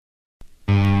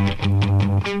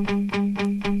I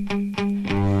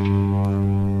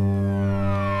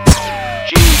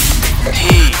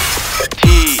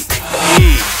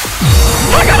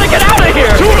gotta get out of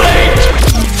here! Too late!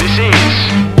 This is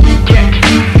Get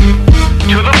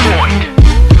to the Point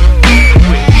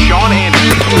with Sean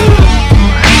Anderson,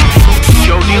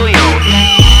 Joe DeLeon,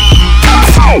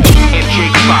 and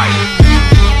Jake Fire.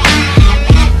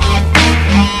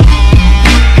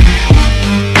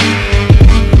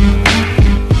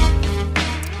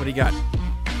 What do you got?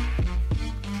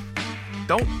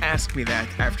 Don't ask me that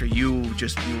after you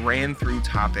just ran through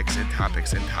topics and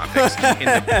topics and topics in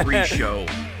the pre-show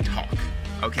talk.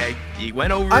 Okay, you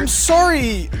went over. I'm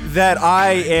sorry that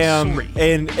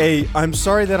Sorry. I'm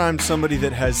sorry that I'm somebody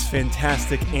that has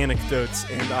fantastic anecdotes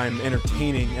and I'm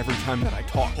entertaining every time that I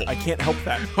talk. I can't help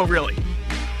that. Oh, really?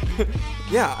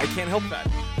 Yeah, I can't help that.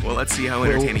 Well, let's see how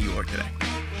entertaining you are today.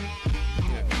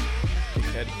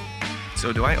 Dickhead.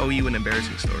 So, do I owe you an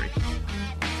embarrassing story?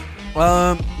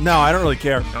 No, I don't really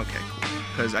care. Okay, cool.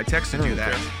 Because I texted I you don't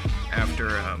that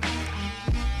after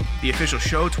the official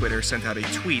show Twitter sent out a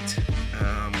tweet,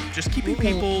 just keeping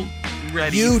people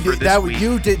ready for this week.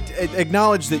 You did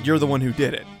acknowledge that you're the one who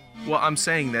did it. Well, I'm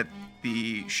saying that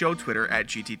the show Twitter at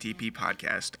GTTP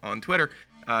Podcast on Twitter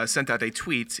sent out a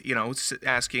tweet,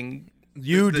 asking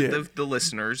the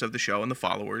listeners of the show and the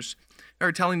followers,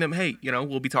 or telling them, hey,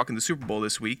 we'll be talking the Super Bowl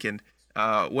this week, and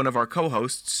one of our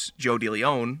co-hosts, Joe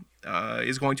DeLeon,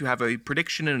 is going to have a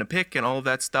prediction and a pick and all of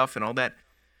that stuff and all that.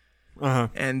 Uh-huh.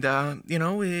 And,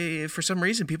 for some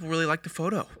reason, people really liked the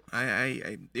photo.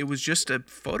 It was just a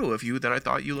photo of you that I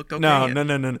thought you looked okay in.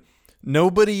 No.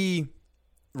 Nobody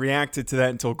reacted to that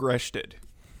until Gresh did.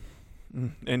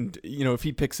 And, if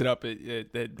he picks it up,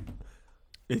 it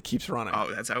keeps running.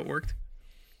 Oh, that's how it worked?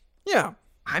 Yeah.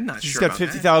 I'm not He's sure got about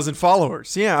 50,000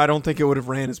 followers. Yeah, I don't think it would have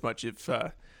ran as much if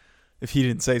he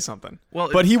didn't say something. Well,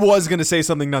 but he was going to say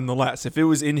something nonetheless. If it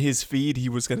was in his feed, he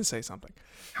was going to say something.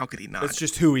 How could he not? That's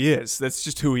just who he is.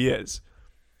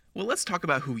 Well, let's talk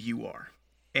about who you are.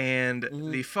 And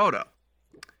the photo.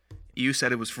 You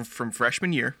said it was from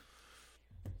freshman year.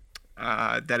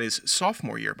 That is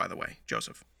sophomore year, by the way,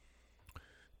 Joseph.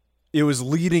 It was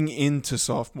leading into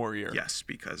sophomore year. Yes,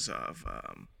 because of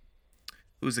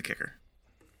who's the kicker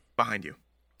behind you?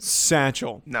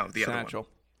 Satchel. No, the other one. Satchel.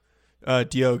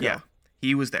 Diogo. Yeah,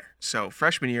 he was there. So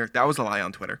freshman year, that was a lie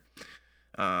on Twitter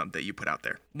that you put out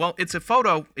there. Well, it's a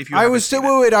photo. If you, I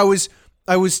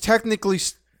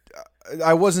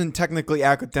wasn't technically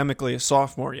academically a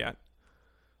sophomore yet.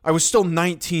 I was still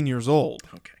 19 years old.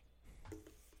 Okay.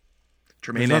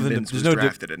 Jermaine Edmonds was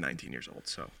drafted at 19 years old.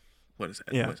 So what does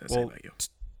that, say about you?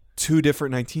 Two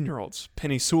different 19-year-olds.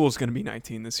 Penny Sewell's going to be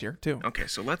 19 this year too. Okay,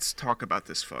 so let's talk about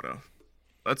this photo.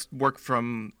 Let's work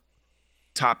from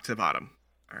top to bottom.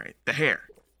 All right. The hair.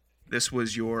 This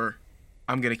was your,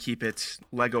 I'm going to keep it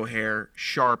Lego hair,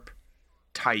 sharp,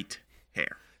 tight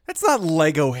hair. That's not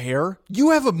Lego hair. You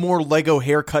have a more Lego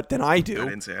haircut than I do. I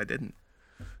didn't say I didn't.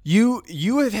 You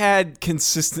have had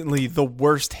consistently the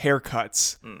worst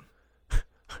haircuts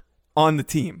on the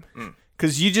team.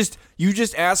 Because you just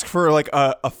ask for like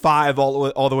a 5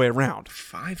 all the way around.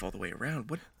 5 all the way around?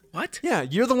 What? Yeah,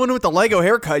 you're the one with the Lego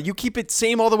haircut. You keep it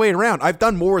same all the way around. I've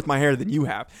done more with my hair than you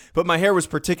have. But my hair was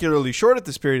particularly short at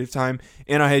this period of time,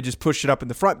 and I had just pushed it up in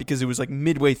the front because it was like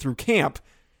midway through camp,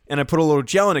 and I put a little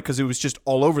gel in it because it was just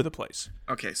all over the place.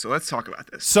 Okay, so let's talk about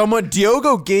this.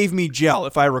 Diogo gave me gel,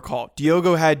 if I recall.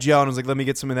 Diogo had gel, and I was like, let me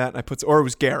get some of that, and or it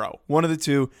was Garrow. One of the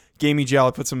two gave me gel,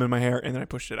 I put some in my hair, and then I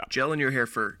pushed it up. Gel in your hair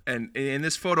and in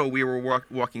this photo, we were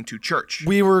walking to church.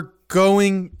 We were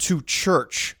going to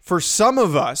church. For some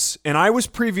of us, and I was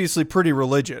previously pretty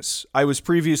religious. I was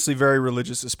previously very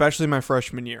religious, especially my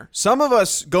freshman year. Some of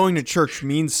us going to church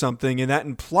means something, and that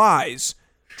implies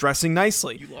dressing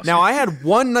nicely. Now, I had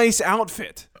one nice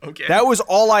outfit. Okay. That was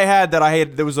all I had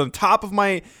that was on top of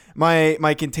my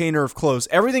container of clothes.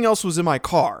 Everything else was in my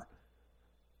car.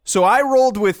 So I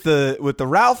rolled with the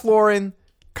Ralph Lauren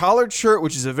collared shirt,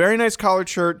 which is a very nice collared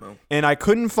shirt, and I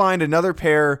couldn't find another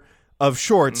pair of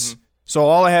shorts. So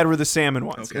all I had were the salmon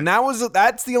ones. Okay. And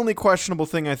that's the only questionable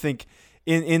thing I think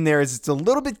in there is it's a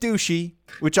little bit douchey,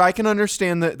 which I can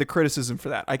understand the criticism for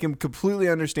that. I can completely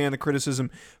understand the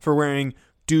criticism for wearing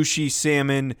douchey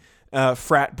salmon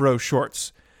frat bro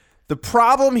shorts. The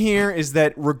problem here is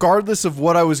that regardless of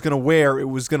what I was going to wear, it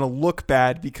was going to look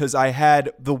bad because I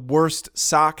had the worst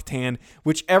sock tan,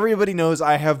 which everybody knows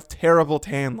I have terrible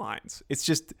tan lines.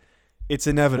 It's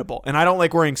inevitable. And I don't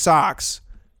like wearing socks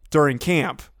during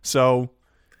camp. So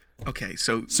okay,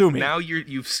 so sue me. Now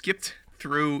you've skipped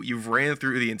ran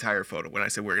through the entire photo when I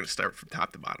said we're going to start from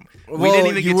top to bottom. We Well, didn't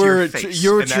even you get to your were- face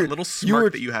you were and tr- that little you were-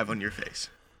 smirk that you have on your face.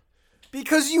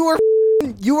 Because you were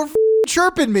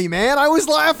chirping me, man. I was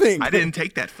laughing. I didn't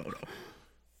take that photo.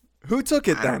 Who took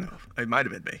it I then? don't know. It might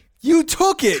have been me. You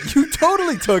took it. You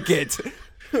totally took it.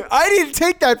 I didn't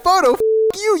take that photo.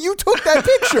 You. You took that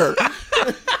picture.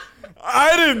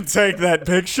 I didn't take that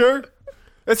picture.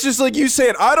 That's just like you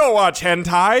saying, I don't watch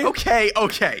hentai. Okay.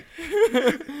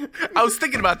 I was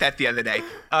thinking about that the other day.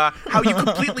 How you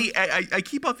completely... I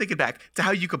keep on thinking back to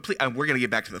how you we're going to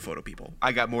get back to the photo, people.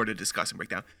 I got more to discuss and break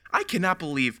down. I cannot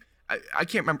believe... I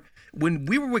can't remember... When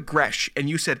we were with Gresh and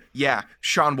you said, yeah,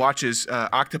 Sean watches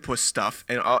octopus stuff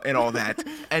and all that,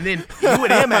 and then you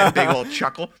and him had a big old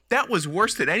chuckle, that was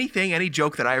worse than any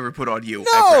joke that I ever put on you.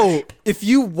 No, if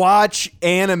you watch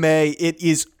anime, it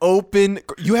is open.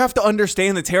 You have to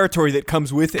understand the territory that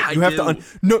comes with it. You have to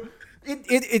no.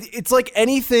 It's like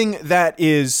anything that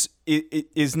is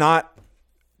not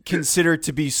considered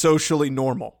to be socially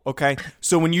normal. Okay,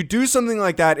 so when you do something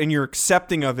like that and you're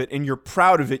accepting of it and you're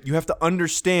proud of it, you have to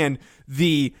understand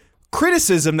the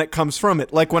criticism that comes from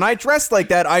it. Like when I dressed like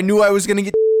that, I knew I was gonna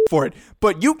get for it,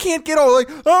 but you can't get all like,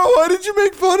 oh, why did you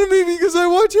make fun of me because I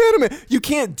watch anime? You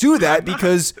can't do that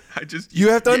because you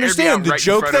have to understand the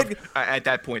joke that at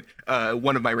that point,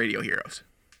 one of my radio heroes,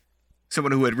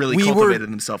 someone who had really cultivated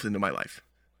himself into my life.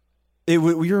 It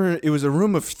was a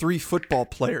room of 3 football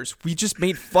players. We just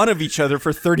made fun of each other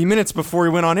for 30 minutes before we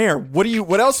went on air.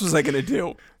 What else was I gonna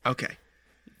do? Okay.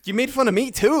 You made fun of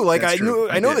me too. Like I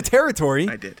know the territory.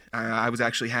 I did. I was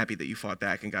actually happy that you fought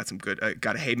back and got some good,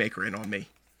 got a haymaker in on me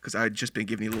because I had just been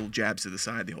giving you little jabs to the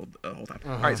side the whole time.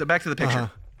 All right, so back to the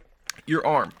picture. Your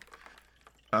arm.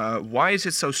 Why is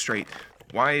it so straight?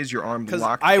 Why is your arm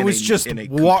locked in a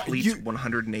complete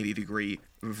 180 degree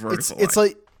vertical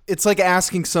line? It's like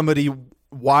asking somebody,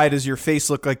 why does your face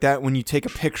look like that when you take a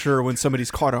picture when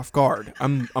somebody's caught off guard?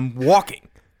 I'm walking.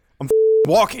 I'm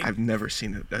walking. I've never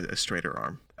seen a straighter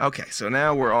arm. Okay, so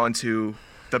now we're on to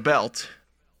the belt,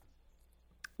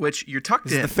 which you're tucked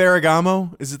in. Is it the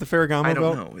Ferragamo? Is it the Ferragamo belt? I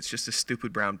don't know. It's just a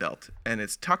stupid brown belt, and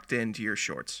it's tucked into your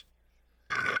shorts.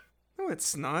 No,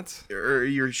 it's not. Or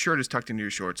your shirt is tucked into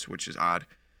your shorts, which is odd.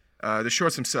 The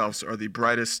shorts themselves are the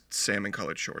brightest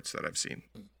salmon-colored shorts that I've seen.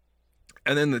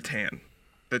 And then the tan.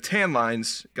 The tan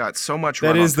lines got so much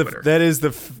run on Twitter. That is the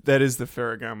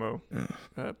Ferragamo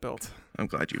belt. I'm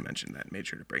glad you mentioned that. Made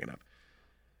sure to bring it up.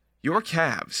 Your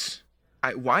calves.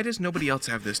 Why does nobody else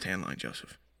have this tan line,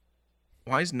 Joseph?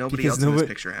 Why does nobody else in this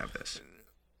picture have this?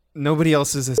 Nobody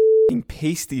else is as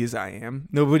pasty as I am.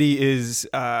 Nobody is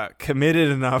committed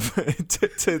enough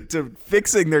to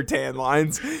fixing their tan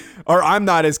lines, or I'm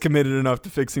not as committed enough to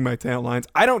fixing my tan lines.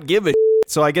 I don't give a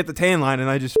so I get the tan line and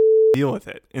I just deal with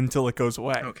it until it goes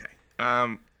away. Okay.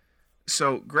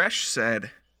 So Gresh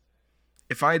said,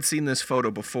 if I had seen this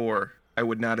photo before, I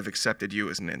would not have accepted you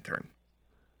as an intern.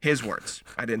 His words.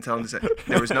 I didn't tell him to say.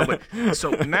 There was nobody.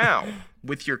 So now,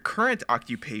 with your current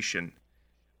occupation,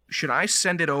 should I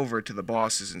send it over to the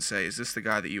bosses and say, is this the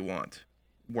guy that you want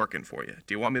working for you?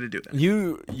 Do you want me to do that?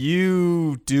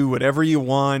 You do whatever you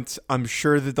want. I'm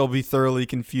sure that they'll be thoroughly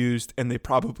confused, and they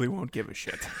probably won't give a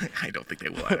shit. I don't think they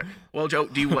will either. Well, Joe,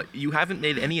 you haven't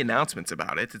made any announcements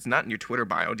about it. It's not in your Twitter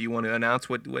bio. Do you want to announce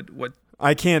what?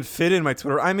 I can't fit in my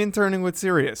Twitter. I'm interning with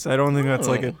Sirius. I don't think that's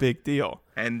like a big deal.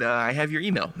 And I have your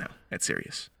email now at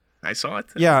Sirius. I saw it.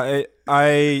 Yeah,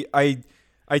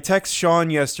 I text Sean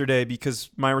yesterday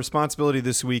because my responsibility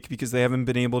this week, because they haven't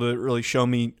been able to really show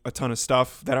me a ton of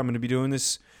stuff that I'm going to be doing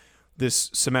this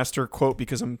semester, quote,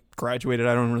 because I'm graduated.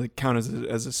 I don't really count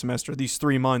as a semester. These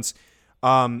 3 months,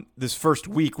 this first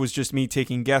week was just me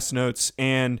taking guest notes,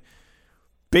 and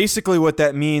basically what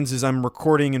that means is I'm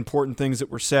recording important things that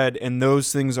were said, and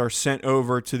those things are sent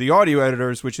over to the audio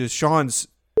editors, which is Sean's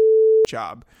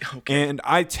job. Okay. And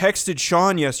I texted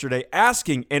Sean yesterday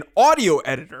asking an audio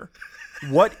editor,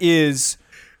 what is,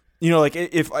 like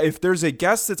if there's a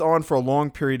guest that's on for a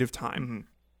long period of time,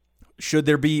 should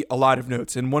there be a lot of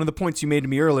notes? And one of the points you made to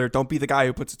me earlier, don't be the guy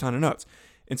who puts a ton of notes.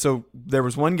 And so there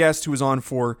was one guest who was on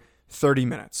for 30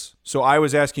 minutes. So I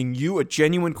was asking you a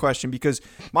genuine question because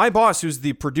my boss, who's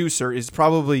the producer, is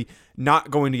probably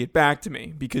not going to get back to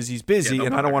me because he's busy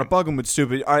and I don't want to bug him with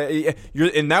stupid.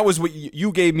 And that was what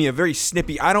you gave me, a very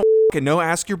snippy, I don't know,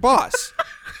 ask your boss.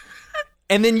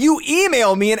 And then you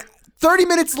email me and 30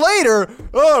 minutes later,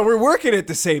 oh, we're working at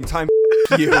the same time.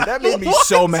 You. That made me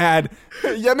so mad.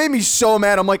 That made me so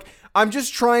mad. I'm like, I'm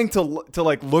just trying to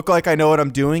like look like I know what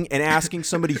I'm doing and asking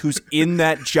somebody who's in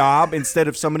that job instead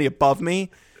of somebody above me.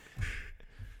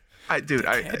 I didn't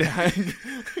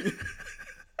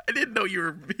know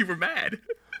you were mad.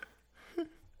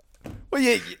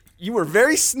 Well, you were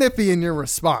very snippy in your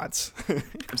response.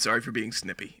 I'm sorry for being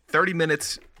snippy. 30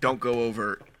 minutes, don't go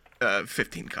over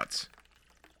 15 cuts.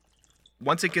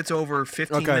 Once it gets over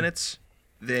 15 minutes,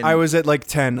 then... I was at like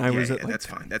 10. That's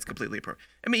fine. That's completely appropriate.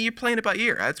 I mean, you're playing it by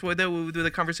ear. That's what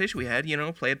the conversation we had,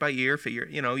 play it by ear, figure,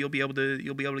 you'll be able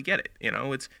to get it.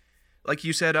 It's like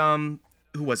you said, who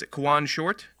was it? Kawan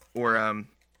Short or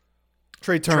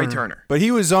Trey Turner. But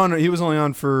he was only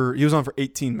on for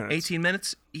 18 minutes. 18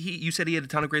 minutes? You said he had a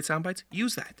ton of great sound bites?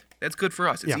 Use that. That's good for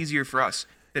us. It's easier for us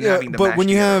than having to mash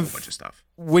together a bunch of stuff.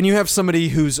 When you have somebody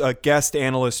who's a guest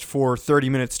analyst for 30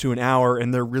 minutes to an hour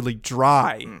and they're really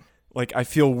dry, like I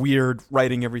feel weird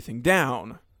writing everything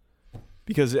down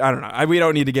because I don't know. We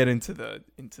don't need to get into the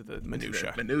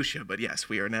minutia. But yes,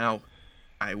 we are now,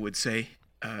 I would say,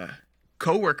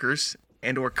 coworkers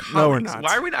and or colleagues. No, we're not.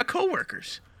 Why are we not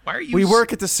coworkers? Why are you? We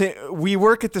work at the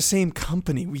same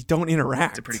company. We don't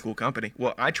interact. It's a pretty cool company.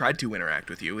 Well, I tried to interact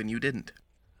with you and you didn't.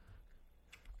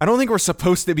 I don't think we're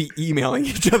supposed to be emailing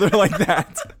each other like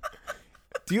that.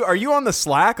 Are you on the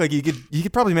Slack? Like you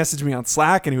could probably message me on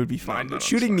Slack and it would be fine. But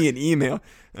shooting me an email,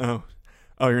 you're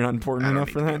not important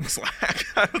enough for that. Slack.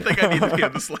 I don't think I need to be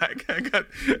on the Slack.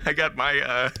 I got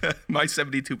my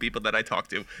 72 people that I talk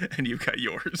to, and you've got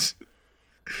yours.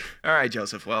 All right,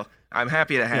 Joseph. Well, I'm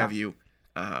happy to have you.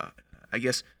 I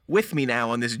guess with me now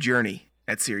on this journey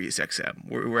at SiriusXM.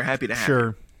 We're happy to have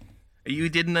you.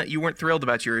 You weren't thrilled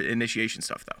about your initiation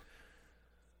stuff though,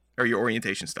 or your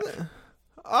orientation stuff.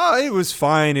 It was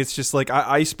fine. It's just like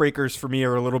icebreakers for me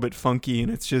are a little bit funky,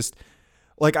 and it's just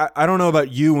like I don't know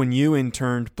about you when you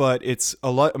interned, but it's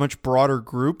a much broader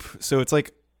group. So it's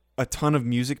like a ton of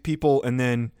music people, and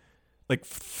then like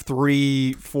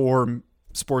 3-4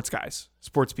 sports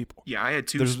people. Yeah, I had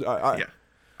two.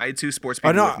 I had 2 sports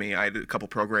people with me. I had a couple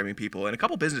programming people and a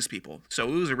couple business people. So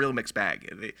it was a real mixed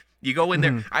bag. You go in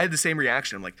there. I had the same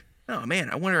reaction. I'm like, oh man,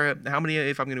 I wonder how many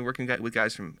if I'm going to be working with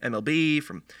guys from MLB,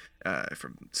 from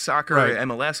soccer,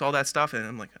 MLS, all that stuff. And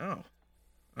I'm like, oh,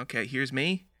 okay, here's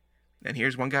me, and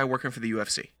here's one guy working for the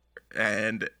UFC,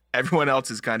 and everyone else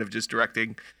is kind of just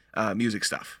directing music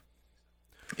stuff.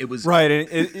 It was right, and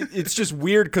it's just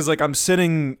weird because like I'm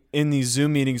sitting in these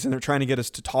Zoom meetings and they're trying to get us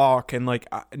to talk, and like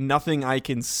nothing I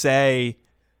can say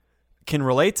can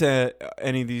relate to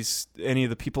any of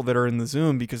the people that are in the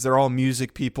Zoom because they're all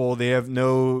music people. They have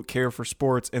no care for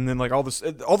sports, and then like all the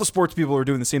sports people are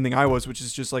doing the same thing I was, which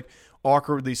is just like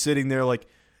awkwardly sitting there like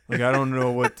I don't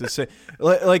know what to say.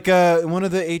 Like one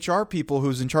of the HR people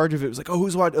who's in charge of it was like, oh,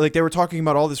 who's watching? Like they were talking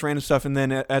about all this random stuff, and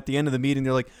then at the end of the meeting,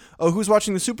 they're like, oh, who's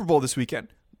watching the Super Bowl this weekend?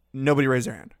 Nobody raised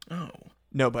their hand. Oh,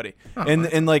 nobody.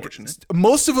 And like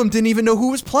most of them didn't even know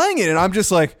who was playing it, and I'm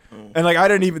just like, and like I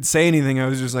didn't even say anything. I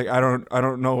was just like, I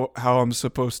don't know how I'm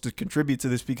supposed to contribute to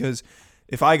this because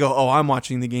if I go, oh, I'm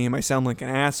watching the game, I sound like an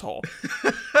asshole.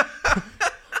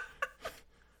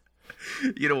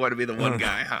 You don't want to be the one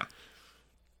guy, huh?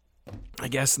 I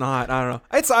guess not. I don't know.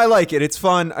 I like it. It's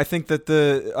fun. I think that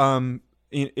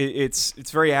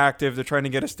it's very active. They're trying to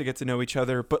get us to get to know each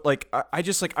other, but like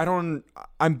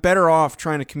I'm better off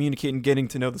trying to communicate and getting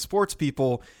to know the sports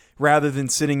people rather than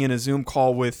sitting in a Zoom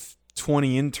call with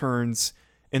 20 interns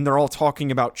and they're all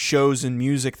talking about shows and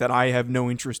music that I have no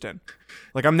interest in.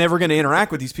 Like I'm never going to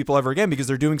interact with these people ever again because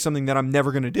they're doing something that I'm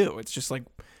never going to do. It's just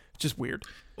weird.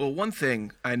 Well, one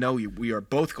thing I know we are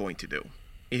both going to do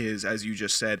is, as you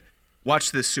just said,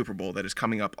 watch this Super Bowl that is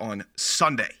coming up on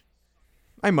Sunday.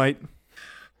 I might.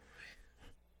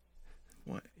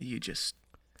 What you just?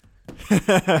 So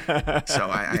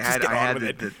I had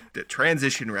the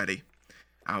transition ready.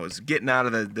 I was getting out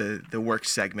of the work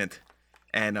segment,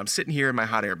 and I'm sitting here in my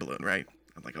hot air balloon. Right?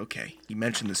 I'm like, okay, you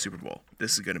mentioned the Super Bowl.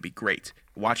 This is going to be great.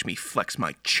 Watch me flex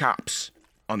my chops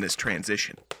on this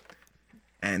transition.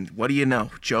 And what do you know?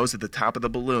 Joe's at the top of the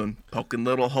balloon, poking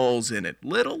little holes in it,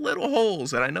 little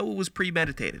holes, and I know it was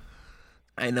premeditated.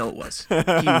 I know it was. He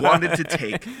wanted to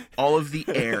take all of the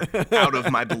air out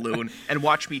of my balloon and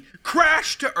watch me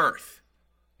crash to earth.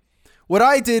 What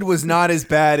I did was not as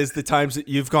bad as the times that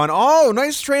you've gone, oh,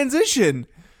 nice transition.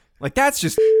 Like, that's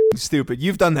just stupid.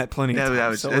 You've done that plenty of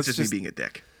times. That's just me being a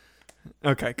dick.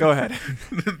 Okay, go ahead.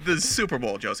 The Super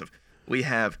Bowl, Joseph. We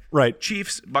have right.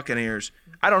 Chiefs, Buccaneers.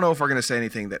 I don't know if we're going to say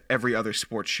anything that every other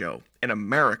sports show in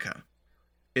America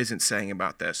isn't saying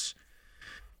about this.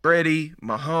 Brady,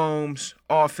 Mahomes,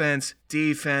 offense,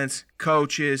 defense,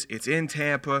 coaches. It's in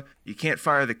Tampa. You can't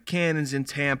fire the cannons in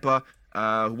Tampa.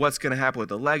 What's going to happen with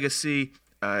the legacy?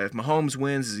 If Mahomes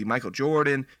wins, is he Michael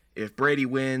Jordan? If Brady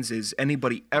wins, is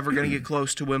anybody ever going to get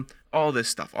close to him? All this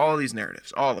stuff, all these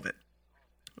narratives, all of it.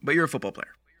 But you're a football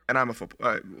player, and I'm a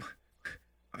football.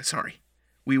 Sorry,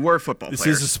 We were football players.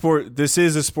 This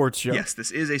is a sports show. Yes,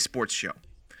 this is a sports show.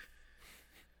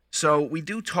 So we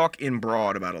do talk in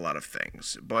broad about a lot of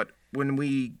things, but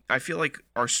I feel like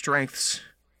our strengths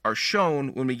are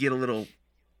shown when we get a little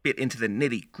bit into the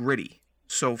nitty-gritty.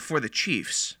 So for the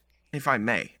Chiefs, if I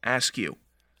may ask you,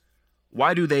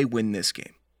 why do they win this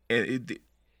game?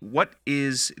 What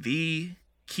is the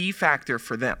key factor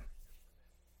for them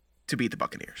to beat the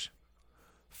Buccaneers?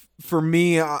 For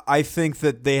me, I think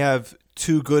that they have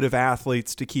too good of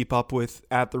athletes to keep up with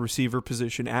at the receiver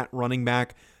position, at running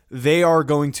back. They are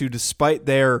going to, despite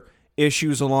their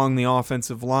issues along the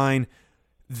offensive line,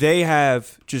 they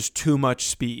have just too much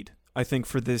speed, I think,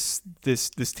 for this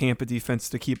Tampa defense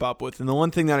to keep up with. And the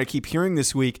one thing that I keep hearing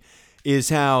this week is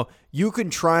how you can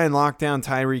try and lock down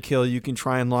Tyreek Hill, you can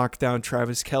try and lock down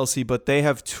Travis Kelce, but they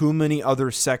have too many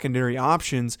other secondary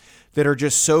options that are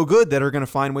just so good that are going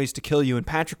to find ways to kill you. And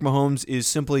Patrick Mahomes is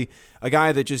simply a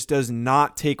guy that just does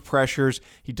not take pressures.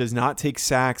 He does not take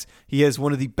sacks. He has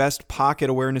one of the best pocket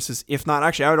awarenesses, if not,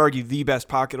 actually, I would argue the best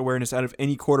pocket awareness out of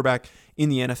any quarterback in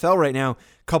the NFL right now,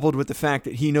 coupled with the fact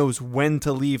that he knows when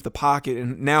to leave the pocket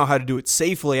and now how to do it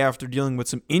safely after dealing with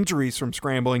some injuries from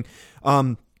scrambling.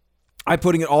 I'm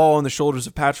putting it all on the shoulders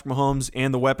of Patrick Mahomes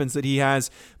and the weapons that he has.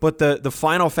 But the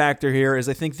final factor here is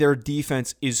I think their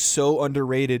defense is so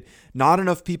underrated. Not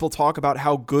enough people talk about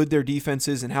how good their defense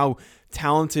is and how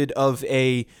talented of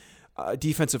a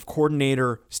defensive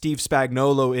coordinator Steve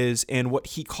Spagnuolo is, and what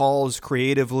he calls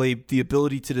creatively the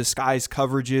ability to disguise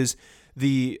coverages,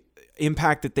 the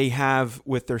impact that they have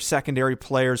with their secondary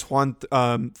players, Juan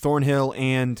Thornhill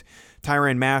and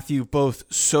Tyrann Mathieu,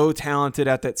 both so talented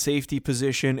at that safety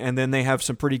position, and then they have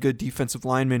some pretty good defensive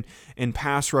linemen and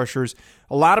pass rushers.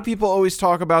 A lot of people always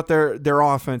talk about their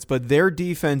offense, but their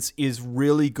defense is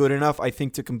really good enough, I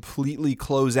think, to completely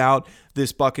close out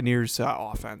this Buccaneers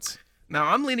offense. Now,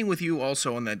 I'm leaning with you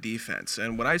also on that defense,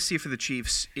 and what I see for the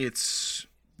Chiefs, it's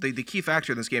the key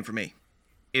factor in this game for me.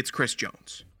 It's Chris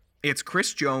Jones. It's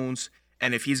Chris Jones,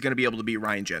 and if he's going to be able to beat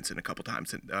Ryan Jensen a couple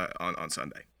times on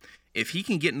Sunday. If he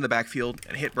can get in the backfield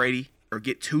and hit Brady or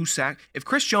get 2 sacks, if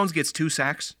Chris Jones gets 2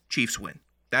 sacks, Chiefs win.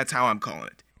 That's how I'm calling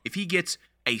it. If he gets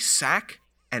a sack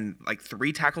and like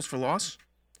 3 tackles for loss,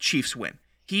 Chiefs win.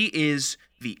 He is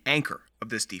the anchor of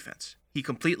this defense. He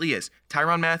completely is.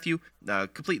 Tyrann Mathieu,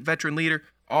 complete veteran leader,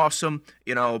 awesome,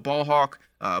 ball hawk,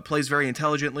 plays very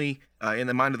intelligently in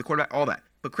the mind of the quarterback, all that.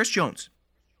 But Chris Jones,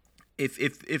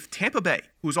 if Tampa Bay,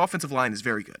 whose offensive line is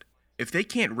very good, if they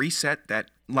can't reset that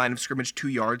line of scrimmage 2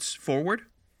 yards forward,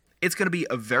 it's going to be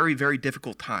a very, very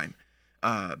difficult time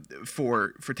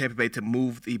for Tampa Bay to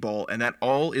move the ball, and that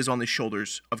all is on the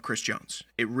shoulders of Chris Jones.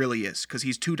 It really is, because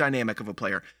he's too dynamic of a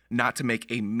player not to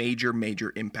make a major,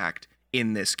 major impact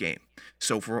in this game.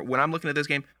 So for when I'm looking at this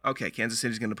game, okay, Kansas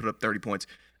City's going to put up 30 points.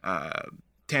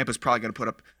 Tampa's probably going to put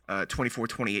up 24,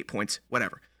 28 points,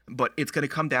 whatever. But it's going to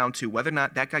come down to whether or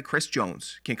not that guy Chris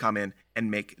Jones can come in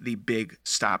and make the big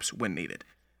stops when needed.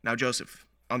 Now, Joseph,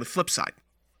 on the flip side,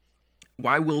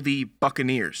 why will the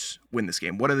Buccaneers win this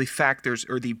game? What are the factors,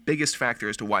 or the biggest factor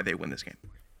as to why they win this game?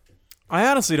 I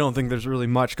honestly don't think there's really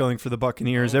much going for the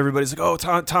Buccaneers. Everybody's like, oh,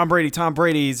 Tom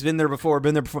Brady, he's been there before.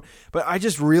 But I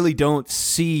just really don't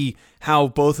see how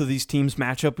both of these teams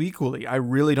match up equally. I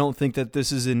really don't think that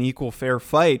this is an equal, fair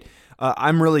fight.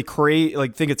 I'm really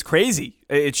think it's crazy.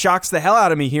 It shocks the hell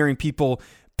out of me hearing people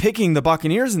picking the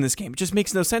Buccaneers in this game. It just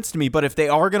makes no sense to me. But if they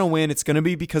are going to win, it's going to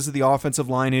be because of the offensive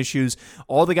line issues.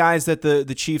 All the guys that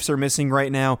the Chiefs are missing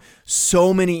right now,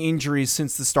 so many injuries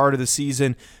since the start of the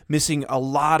season, missing a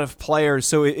lot of players.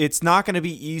 So it's not going to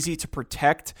be easy to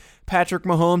protect Patrick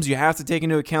Mahomes. You have to take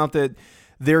into account that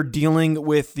they're dealing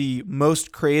with the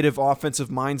most creative offensive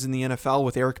minds in the NFL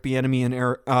with Eric Bieniemy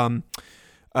and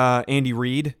Andy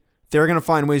Reid. They're going to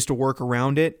find ways to work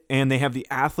around it, and they have the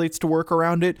athletes to work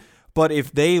around it. But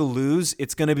if they lose,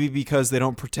 it's going to be because they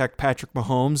don't protect Patrick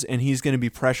Mahomes, and he's going to be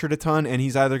pressured a ton, and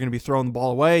he's either going to be throwing the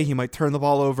ball away, he might turn the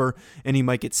ball over, and he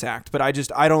might get sacked. But I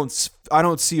don't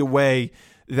see a way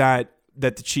that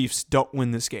the Chiefs don't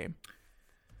win this game.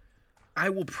 I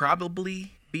will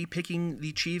probably be picking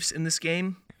the Chiefs in this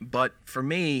game, but for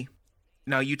me,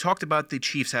 now you talked about the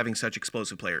Chiefs having such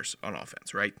explosive players on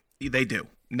offense, right? They do.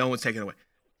 No one's taking it away.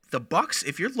 The Bucs,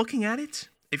 if you're looking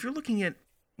at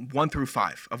 1 through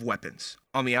 5 of weapons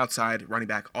on the outside, running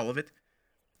back, all of it,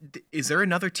 is there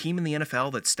another team in the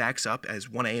NFL that stacks up as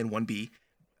 1A and 1B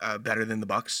better than the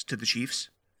Bucs to the Chiefs?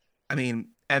 I mean,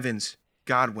 Evans,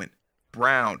 Godwin,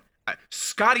 Brown,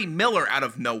 Scotty Miller out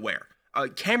of nowhere,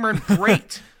 Cameron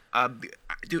Brate.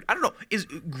 Dude, I don't know.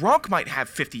 Gronk might have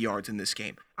 50 yards in this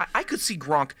game. I could see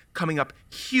Gronk coming up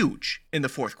huge in the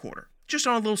fourth quarter. just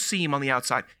on a little seam on the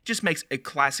outside. Just makes a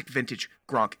classic vintage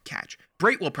Gronk catch.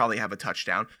 Brate will probably have a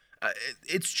touchdown.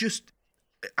 It's just,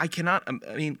 I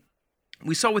mean,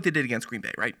 we saw what they did against Green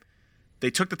Bay, right?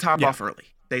 They took the top off early.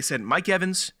 They said, Mike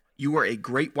Evans, you are a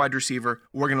great wide receiver.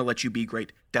 We're going to let you be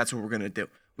great. That's what we're going to do.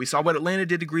 We saw what Atlanta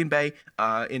did to Green Bay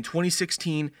in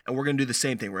 2016, and we're going to do the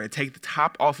same thing. We're going to take the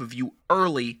top off of you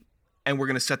early, and we're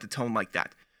going to set the tone like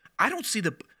that. I don't see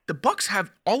the Bucs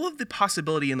have all of the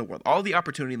possibility in the world, all the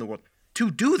opportunity in the world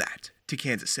to do that to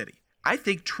Kansas City. I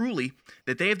think truly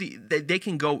that they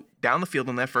can go down the field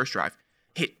on that first drive,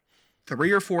 hit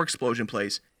 3 or 4 explosion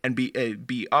plays, and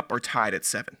be up or tied at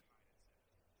 7.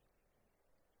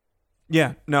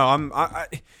 Yeah, no,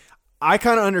 I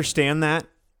kind of understand that,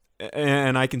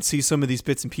 and I can see some of these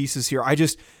bits and pieces here.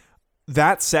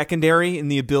 That secondary and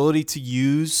the ability to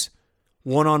use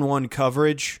one-on-one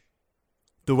coverage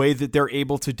the way that they're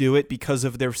able to do it because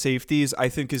of their safeties, I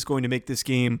think is going to make this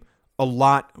game a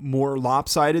lot more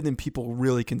lopsided than people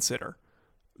really consider.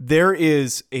 There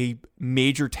is a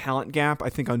major talent gap, I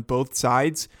think, on both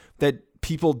sides that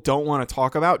people don't want to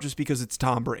talk about just because it's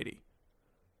Tom Brady.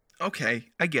 Okay,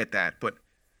 I get that, but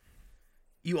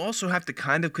you also have to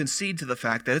kind of concede to the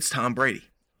fact that it's Tom Brady.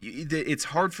 It's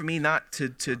hard for me not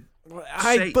to say.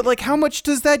 But how much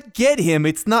does that get him?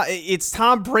 It's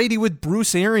Tom Brady with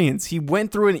Bruce Arians. He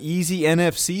went through an easy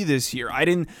NFC this year.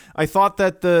 I thought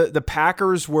that the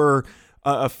Packers were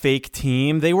a fake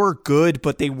team. They were good,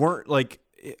 but they weren't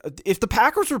if the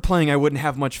Packers were playing, I wouldn't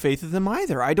have much faith in them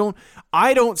either. I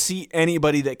don't see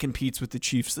anybody that competes with the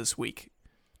Chiefs this week.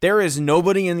 There is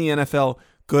nobody in the NFL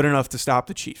good enough to stop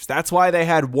the Chiefs. That's why they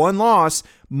had one loss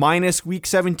minus week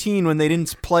 17 when they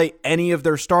didn't play any of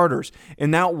their starters.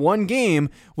 And that one game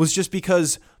was just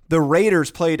because the Raiders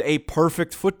played a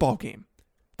perfect football game.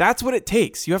 That's what it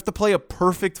takes. You have to play a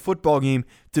perfect football game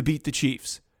to beat the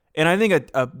Chiefs. And I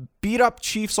think a beat-up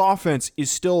Chiefs offense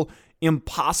is still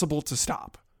impossible to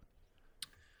stop.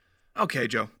 Okay,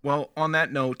 Joe. Well, on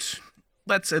that note,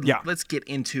 let's get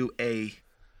into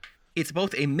it's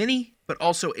both a mini but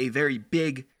also a very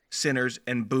big sinners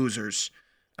and boozers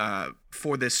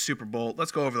for this Super Bowl.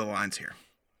 Let's go over the lines here.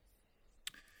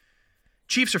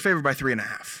 Chiefs are favored by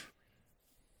 3.5.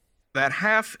 That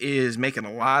half is making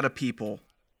a lot of people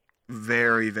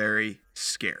very, very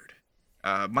scared.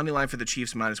 Money line for the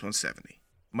Chiefs minus 170.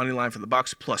 Money line for the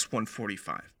Bucs plus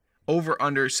 145. Over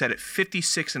under set at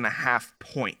 56.5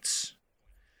 points.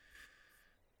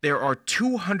 There are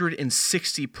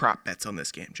 260 prop bets on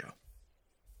this game, Joe.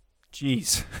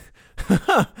 Jeez.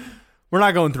 We're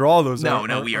not going through all those.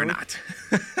 No, we are not.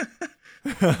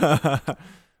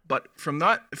 But from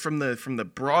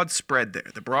the broad spread there,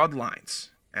 the broad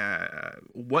lines,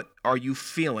 what are you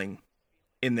feeling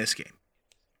in this game?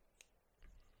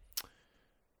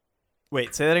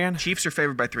 Wait, say that again? Chiefs are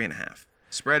favored by 3.5.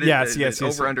 Spread yes,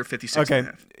 over under 56.5. Okay.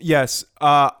 Yes.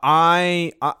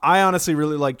 I honestly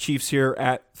really like Chiefs here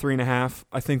at 3.5.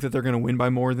 I think that they're going to win by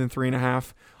more than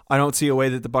 3.5. I don't see a way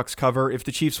that the Bucs cover. If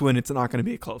the Chiefs win, it's not going to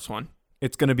be a close one.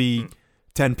 It's going to be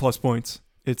 10 plus points.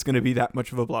 It's going to be that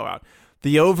much of a blowout.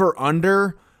 The over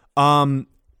under,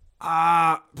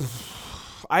 I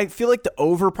feel like the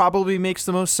over probably makes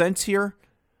the most sense here.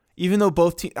 Even though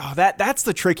both teams, that's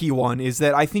the tricky one, is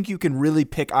that I think you can really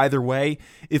pick either way.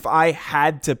 If I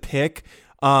had to pick,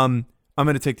 I'm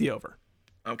going to take the over.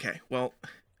 Okay, well,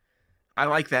 I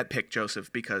like that pick,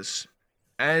 Joseph, because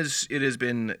as it has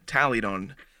been tallied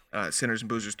on Sinners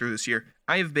and Boozers through this year,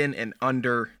 I have been an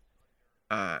under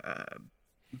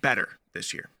better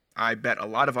this year. I bet a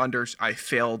lot of unders. I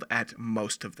failed at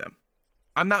most of them.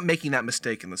 I'm not making that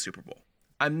mistake in the Super Bowl.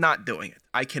 I'm not doing it.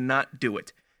 I cannot do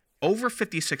it. Over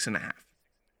 56.5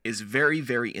 is very,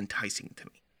 very enticing to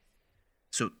me.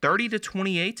 So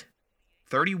 30-28,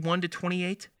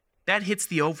 31-28, that hits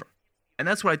the over. And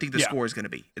that's what I think the score is going to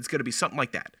be. It's going to be something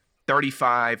like that.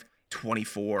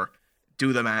 35-24,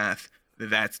 do the math.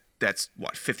 That's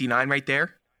what, 59 right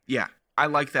there? Yeah, I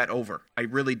like that over. I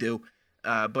really do.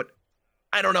 But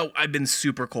I don't know. I've been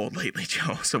super cold lately,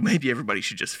 Joe, so maybe everybody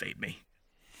should just fade me.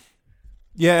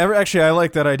 Yeah, actually, I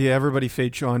like that idea. Everybody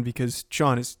fade Sean because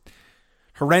Sean is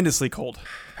horrendously cold the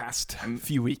past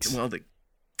few weeks. Well, the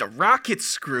Rockets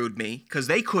screwed me because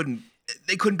they couldn't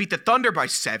beat the Thunder by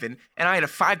 7, and I had a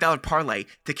 $5 parlay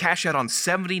to cash out on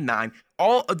 79.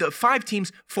 All of the 5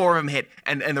 teams, 4 of them hit,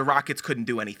 and the Rockets couldn't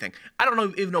do anything. I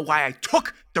don't even know why I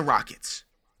took the Rockets.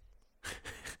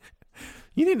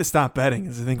 You need to stop betting,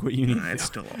 is I think what you need to do. It's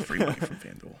still all free money from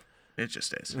FanDuel. It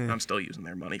just is. Yeah. I'm still using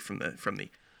their money from the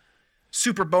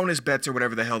super bonus bets or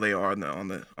whatever the hell they are on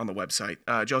the website.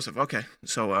 Joseph, okay.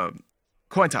 So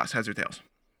coin toss, heads or tails?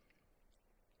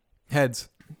 Heads.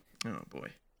 Oh boy.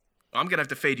 I'm gonna have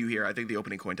to fade you here. I think the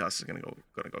opening coin toss is gonna go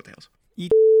tails.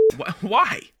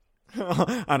 Why?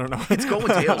 I don't know. It's going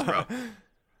tails, bro.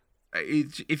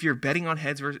 If you're betting on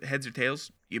heads or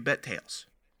tails, you bet tails.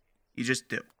 You just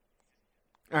do.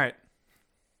 All right.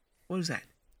 What was that?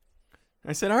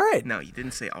 I said all right. No, you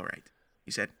didn't say all right.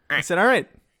 You said all right. I said all right.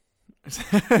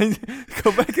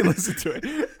 Go back and listen to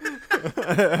it.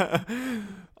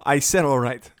 I said all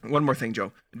right. One more thing,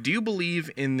 Joe. Do you believe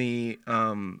in the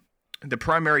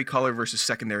primary color versus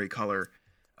secondary color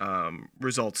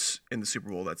results in the Super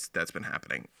Bowl that's been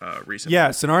happening recently?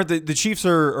 Yes, and aren't the Chiefs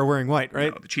are wearing white,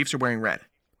 right? No, the Chiefs are wearing red.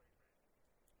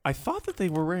 I thought that they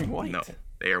were wearing white. No,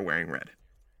 they are wearing red.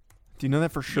 Do you know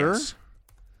that for sure? Yes.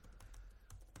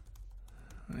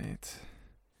 Right.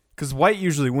 Because white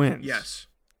usually wins. Yes.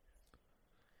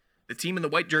 The team in the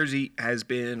white jersey has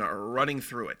been running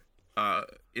through it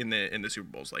in the Super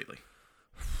Bowls lately.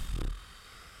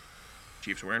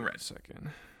 Chiefs are wearing red. Second.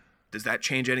 Does that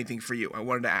change anything for you? I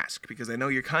wanted to ask because I know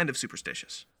you're kind of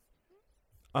superstitious.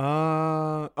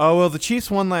 Well, the Chiefs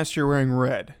won last year wearing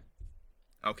red.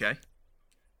 Okay.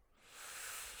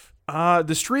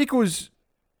 The streak was.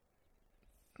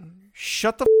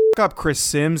 Shut the up, Chris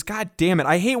Sims. God damn it.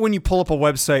 I hate when you pull up a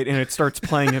website and it starts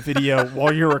playing a video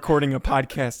while you're recording a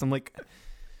podcast. I'm like,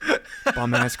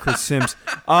 bum ass Chris Sims.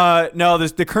 No,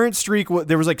 the current streak,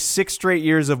 there was like 6 straight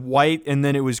years of white, and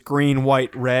then it was green,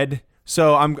 white, red.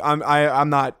 So I'm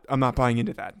not buying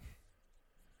into that.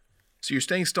 So you're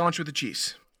staying staunch with the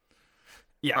Chiefs.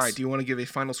 Yes. All right. Do you want to give a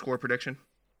final score prediction?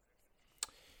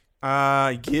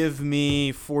 Give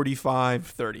me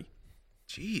 45-30.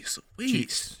 Jeez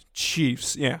Louise.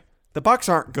 Chiefs. Yeah. The Bucs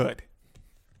aren't good.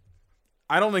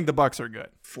 I don't think the Bucs are good.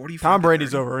 45. Tom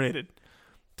Brady's overrated.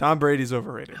 Tom Brady's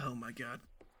overrated. Oh my God.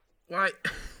 Why?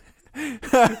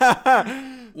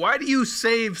 Why do you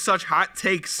save such hot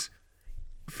takes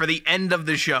for the end of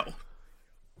the show?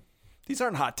 These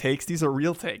aren't hot takes. These are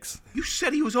real takes. You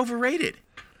said he was overrated.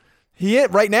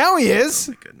 Right now he is.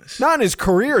 Oh my goodness. Not in his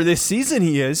career. This season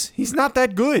he is. He's not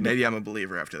that good. Maybe I'm a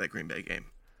believer after that Green Bay game.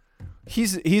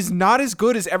 He's not as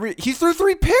good as he threw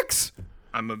 3 picks.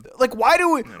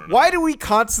 Why do we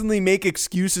constantly make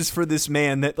excuses for this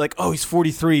man that like, oh, he's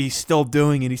 43, he's still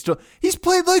doing it. He's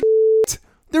played like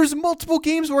there's multiple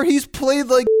games where he's played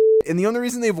like and the only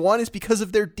reason they've won is because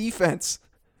of their defense.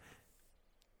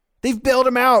 They've bailed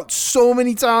him out so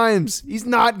many times. He's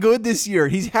not good this year.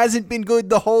 He hasn't been good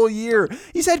the whole year.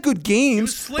 He's had good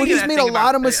games, but he's made a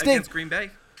lot of mistakes. Against Green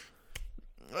Bay?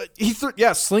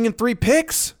 Slinging 3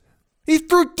 picks. He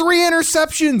threw 3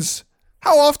 interceptions.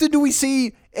 How often do we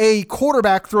see a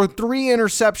quarterback throw 3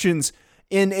 interceptions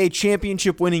in a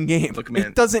championship-winning game? Look, man,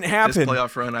 it doesn't happen. This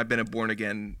playoff run, I've been a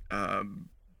born-again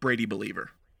Brady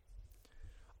believer.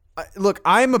 Look,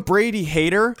 I'm a Brady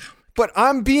hater, but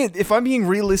if I'm being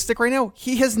realistic right now,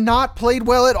 he has not played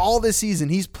well at all this season.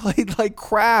 He's played like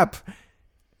crap.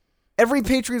 Every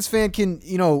Patriots fan can,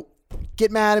 get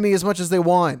mad at me as much as they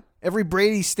want. Every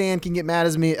Brady stan can get mad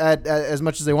at me as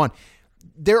much as they want.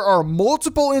 There are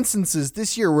multiple instances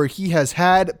this year where he has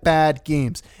had bad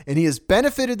games, and he has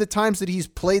benefited the times that he's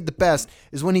played the best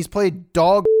is when he's played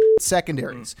dog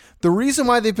secondaries. The reason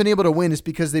why they've been able to win is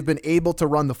because they've been able to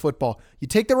run the football. You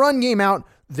take the run game out,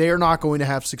 they're not going to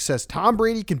have success. Tom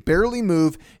Brady can barely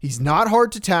move. He's not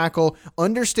hard to tackle.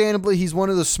 Understandably, he's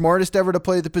one of the smartest ever to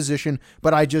play the position,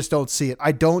 but I just don't see it.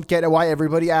 I don't get why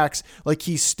everybody acts like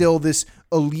he's still this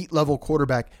elite level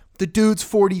quarterback. The dude's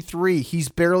 43. He's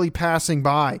barely passing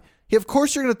by. Of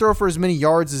course, you're going to throw for as many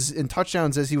yards and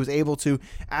touchdowns as he was able to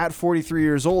at 43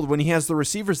 years old when he has the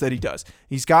receivers that he does.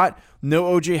 He's got no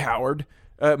O.J. Howard.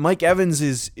 Mike Evans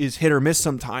is hit or miss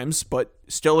sometimes, but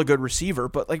still a good receiver.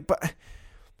 But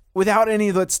without any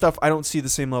of that stuff, I don't see the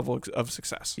same level of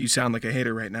success. You sound like a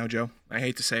hater right now, Joe. I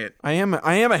hate to say it. I am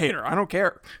a hater. I don't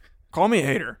care. Call me a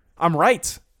hater. I'm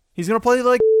right. He's going to play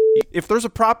like. If there's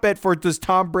a prop bet for does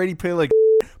Tom Brady play like,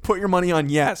 put your money on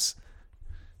yes.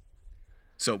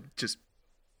 So just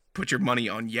put your money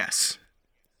on yes.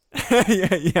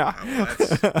 Yeah.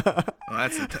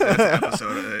 That's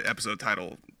the episode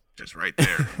title just right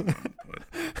there.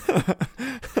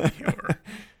 Put your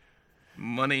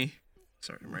money.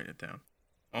 Sorry, I'm writing it down.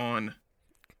 On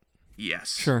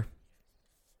yes. Sure.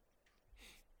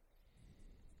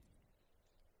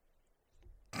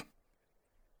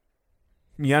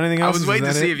 You got anything else? I was waiting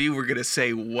to see if you were going to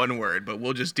say one word, but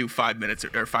we'll just do 5 minutes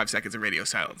or 5 seconds of radio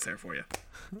silence there for you.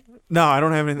 No, I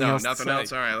don't have anything else. Nothing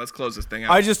else. All right, let's close this thing out.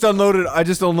 I just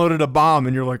unloaded a bomb,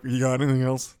 and you're like, you got anything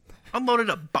else? Unloaded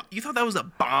a bomb? You thought that was a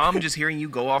bomb? Just hearing you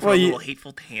go off on a little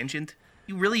hateful tangent?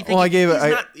 You really think? Well, I gave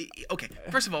it. Okay,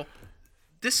 first of all,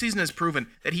 this season has proven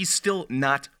that he's still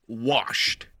not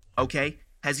washed. Okay,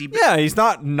 has he? Been- Yeah, he's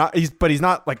not. But he's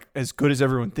not like as good as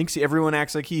everyone thinks. Everyone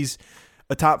acts like he's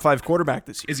a top 5 quarterback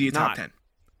this year. Is he a top 10?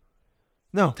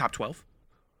 No. Top 12?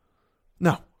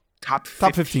 No. Top 15?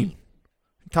 Top 15.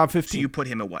 Top 15. So you put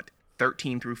him at what?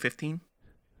 13 through 15?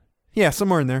 Yeah,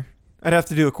 somewhere in there. I'd have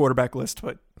to do a quarterback list,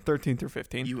 but 13 through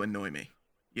 15. You annoy me.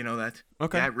 You know that?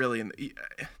 Okay. That really.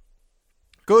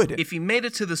 Good. If he made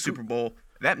it to the Super Bowl,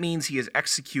 that means he has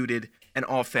executed an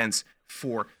offense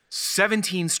for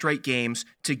 17 straight games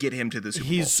to get him to the Super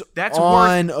Bowl. That's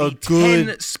on worth a good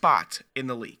 10 spot in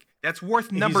the league. That's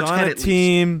worth number 10 He's on at a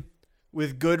team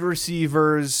with good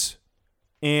receivers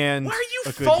and Why are you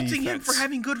a good faulting him defense. for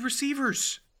having good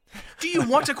receivers? Do you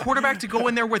want a quarterback to go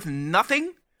in there with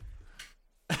nothing?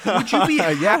 Would you be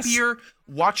happier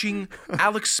watching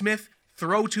Alex Smith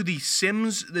throw to the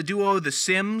Sims, the duo the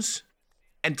Sims,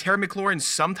 and Terry McLaurin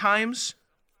sometimes?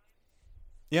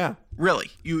 Yeah.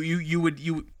 Really? You would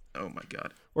oh my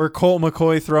God. Or Colt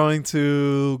McCoy throwing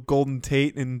to Golden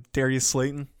Tate and Darius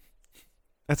Slayton.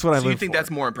 That's what I live for. So you think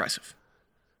that's more impressive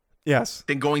Yes.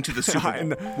 than going to the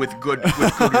Super Bowl with good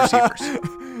receivers?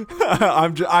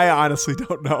 I honestly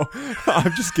don't know.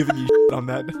 I'm just giving you shit on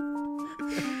that.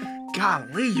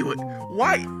 Golly, you would.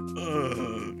 Why?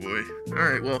 Oh, boy. All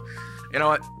right, well, you know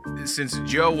what? Since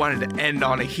Joe wanted to end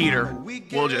on a heater,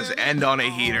 we'll just end on a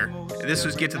heater. This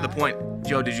was Get to the Point.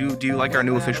 Joe, do you like our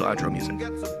new official outro music?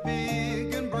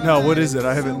 No, what is it?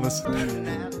 I haven't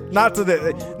listened. Not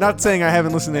saying I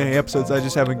haven't listened to any episodes. I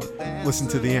just haven't listened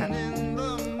to the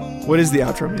end. What is the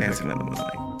outro music? Dancing in the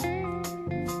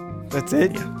Moonlight. That's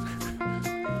it?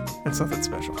 Yeah. That's nothing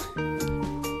special. All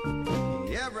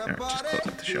right, just close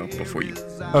up the show before you.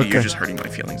 Okay. You're just hurting my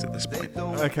feelings at this point.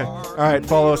 Okay. All right.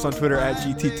 Follow us on Twitter at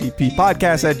GTTP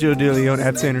Podcast, at Joe DeLeon,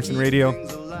 at Sanderson Radio.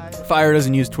 Fire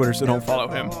doesn't use Twitter, so don't follow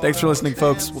him. Thanks for listening,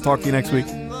 folks. We'll talk to you next week.